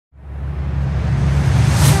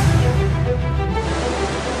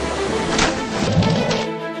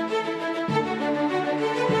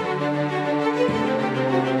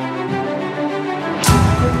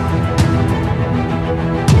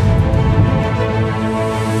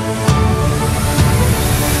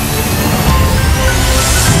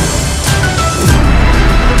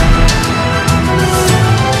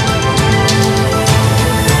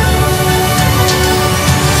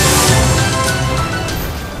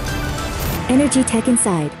Energy Tech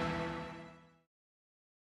Inside.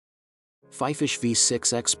 FIFISH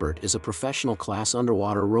V6 EXPERT is a professional-class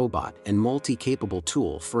underwater robot and multi-capable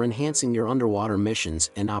tool for enhancing your underwater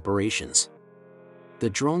missions and operations. The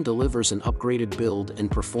drone delivers an upgraded build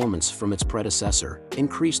and performance from its predecessor,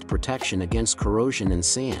 increased protection against corrosion and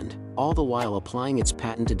sand, all the while applying its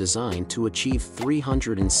patented design to achieve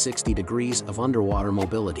 360 degrees of underwater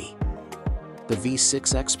mobility. The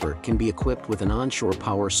V6 EXPERT can be equipped with an onshore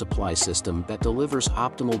power supply system that delivers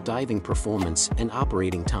optimal diving performance and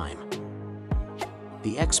operating time.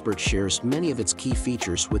 The EXPERT shares many of its key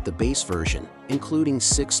features with the base version, including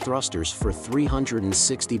 6 thrusters for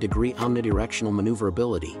 360-degree omnidirectional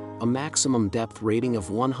maneuverability, a maximum depth rating of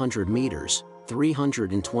 100 meters,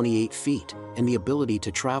 328 feet, and the ability to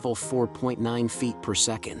travel 4.9 feet per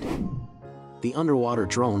second. The underwater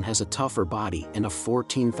drone has a tougher body and a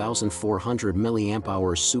 14,400 mAh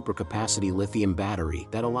supercapacity lithium battery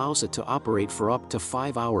that allows it to operate for up to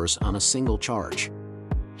 5 hours on a single charge.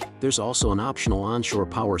 There's also an optional onshore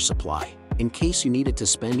power supply, in case you needed to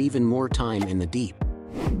spend even more time in the deep.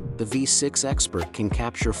 The V6 EXPERT can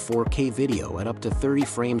capture 4K video at up to 30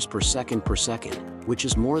 frames per second, which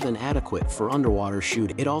is more than adequate for underwater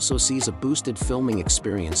shooting. It also sees a boosted filming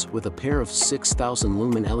experience with a pair of 6,000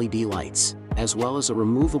 lumen LED lights, as well as a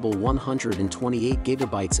removable 128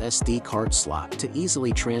 GB SD card slot to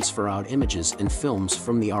easily transfer out images and films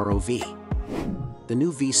from the ROV. The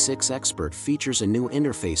new V6 EXPERT features a new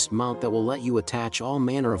interface mount that will let you attach all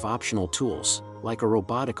manner of optional tools, like a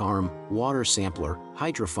robotic arm, water sampler,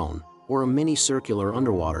 hydrophone, or a mini circular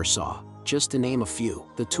underwater saw, just to name a few.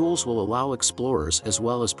 The tools will allow explorers as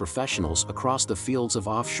well as professionals across the fields of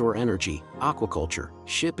offshore energy, aquaculture,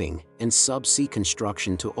 shipping, and subsea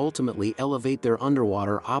construction to ultimately elevate their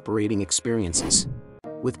underwater operating experiences.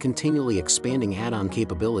 With continually expanding add-on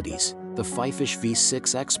capabilities, the FIFISH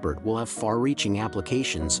V6 EXPERT will have far-reaching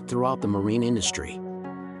applications throughout the marine industry.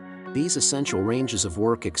 These essential ranges of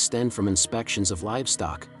work extend from inspections of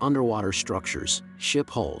livestock, underwater structures, ship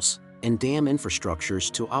hulls, and dam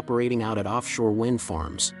infrastructures to operating out at offshore wind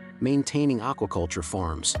farms, maintaining aquaculture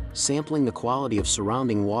farms, sampling the quality of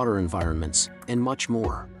surrounding water environments, and much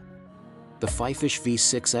more. The FIFISH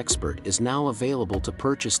V6 EXPERT is now available to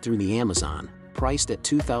purchase through the Amazon, priced at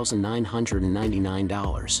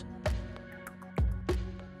 $2,999.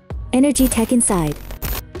 Energy Tech Inside.